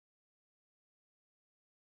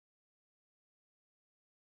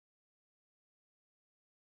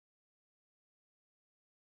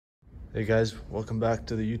Hey guys, welcome back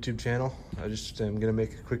to the YouTube channel. I'm gonna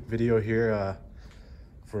make a quick video here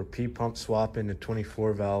for a P-pump swap in a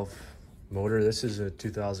 24 valve motor. This is a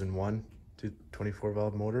 2001 24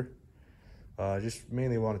 valve motor. I just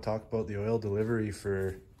mainly want to talk about the oil delivery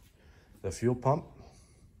for the fuel pump.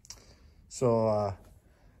 So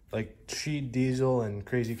like Sheed Diesel and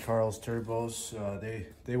Crazy Carl's turbos,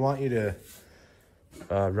 they want you to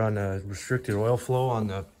run a restricted oil flow on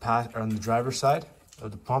the driver's side of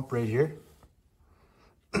the pump right here.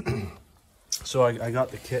 So I got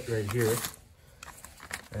the kit right here,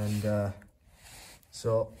 and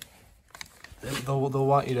so they'll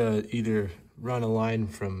want you to either run a line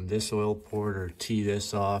from this oil port or tee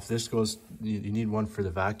this off. This goes, you need one for the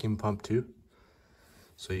vacuum pump too,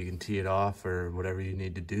 so you can tee it off or whatever you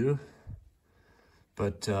need to do.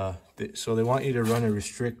 But so they want you to run a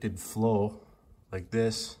restricted flow like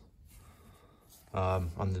this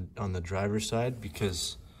on the driver's side,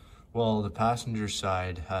 because, well, the passenger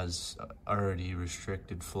side has already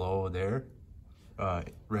restricted flow there,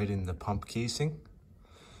 right in the pump casing.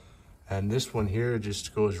 And this one here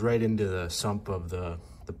just goes right into the sump of the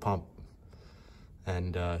pump.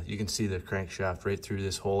 And you can see the crankshaft right through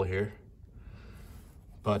this hole here.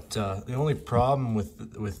 But the only problem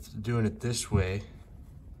with doing it this way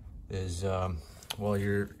is, well,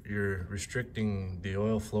 you're restricting the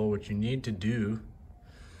oil flow. What you need to do,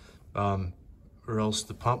 or else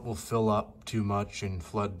the pump will fill up too much and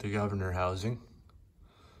flood the governor housing.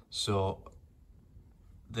 So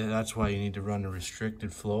that's why you need to run a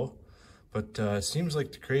restricted flow. But it seems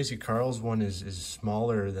like the Crazy Carl's one is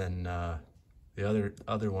smaller than the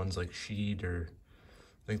other ones, like Sheed, or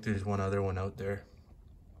I think there's one other one out there.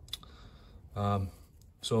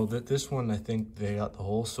 So this one, I think they got the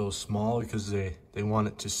hole so small because they want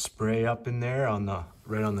it to spray up in there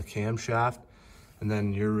right on the camshaft, and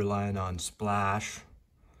then you're relying on splash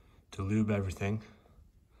to lube everything.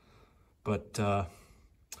 But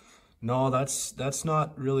no, that's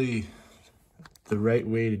not really the right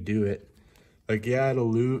way to do it. Like, yeah,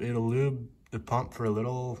 it'll lube the pump for a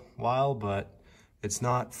little while, but it's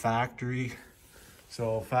not factory.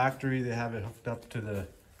 So factory, they have it hooked up to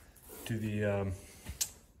the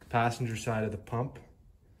passenger side of the pump,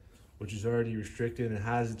 which is already restricted, and it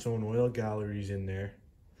has its own oil galleries in there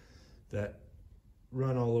that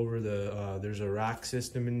run all over there's a rack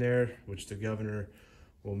system in there, which the governor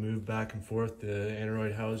will move back and forth. The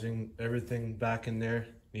aneroid housing, everything back in there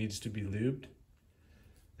needs to be lubed,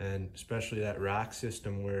 and especially that rack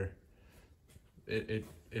system where it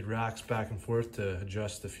racks back and forth to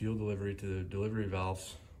adjust the fuel delivery to the delivery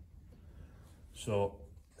valves. So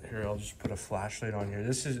here, I'll just put a flashlight on here.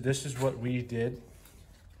 This is what we did.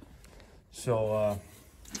 So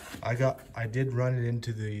I did run it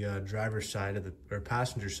into the driver's side or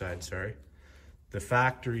passenger side, sorry. The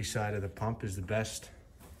factory side of the pump is the best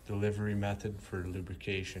delivery method for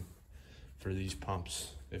lubrication for these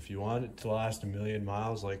pumps. If you want it to last 1,000,000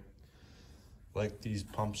 miles, like these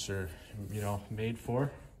pumps are, made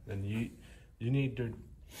for, then you need to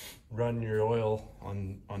run your oil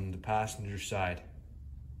on the passenger side.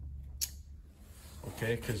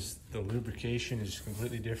 Okay, because the lubrication is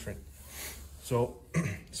completely different. So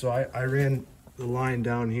I ran the line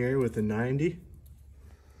down here with a 90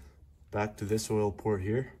 back to this oil port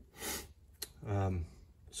here.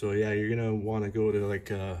 So yeah, you're gonna want to go to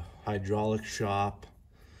like a hydraulic shop,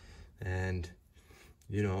 and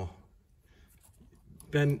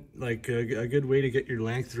bend, like a good way to get your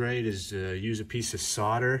length right is use a piece of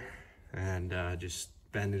solder and just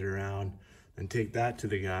bend it around and take that to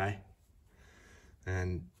the guy,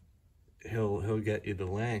 and he'll get you the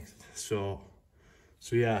length. So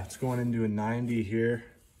yeah, it's going into a 90 here,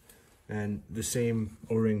 and the same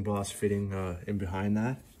O-ring Bosch fitting in behind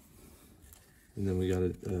that. And then we got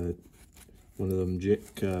one of them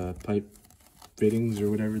JIC pipe fittings or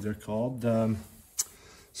whatever they're called.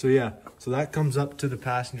 So yeah, so that comes up to the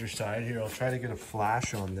passenger side here. I'll try to get a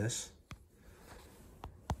flash on this.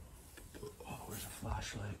 Oh, where's the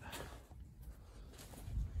flashlight?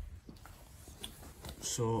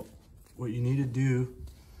 So what you need to do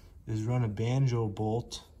is run a banjo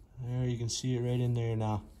bolt. There, you can see it right in there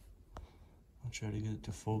now. I'll try to get it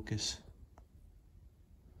to focus.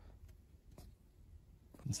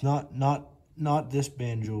 It's not this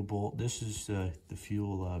banjo bolt. This is the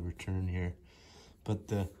fuel return here, but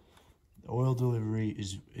the oil delivery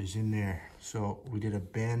is in there. So we did a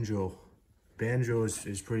banjo. Banjo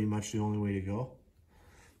is pretty much the only way to go,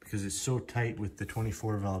 because it's so tight with the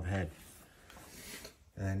 24 valve head.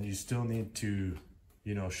 And you still need to,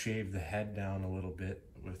 shave the head down a little bit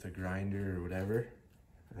with a grinder or whatever,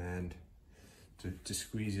 and to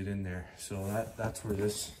squeeze it in there. So that's where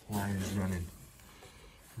this line is running,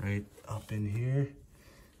 right up in here.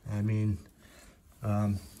 I mean,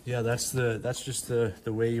 yeah, that's just the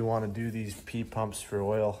way you want to do these P pumps for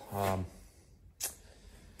oil.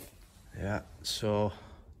 Yeah, so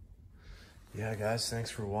yeah guys,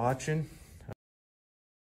 thanks for watching.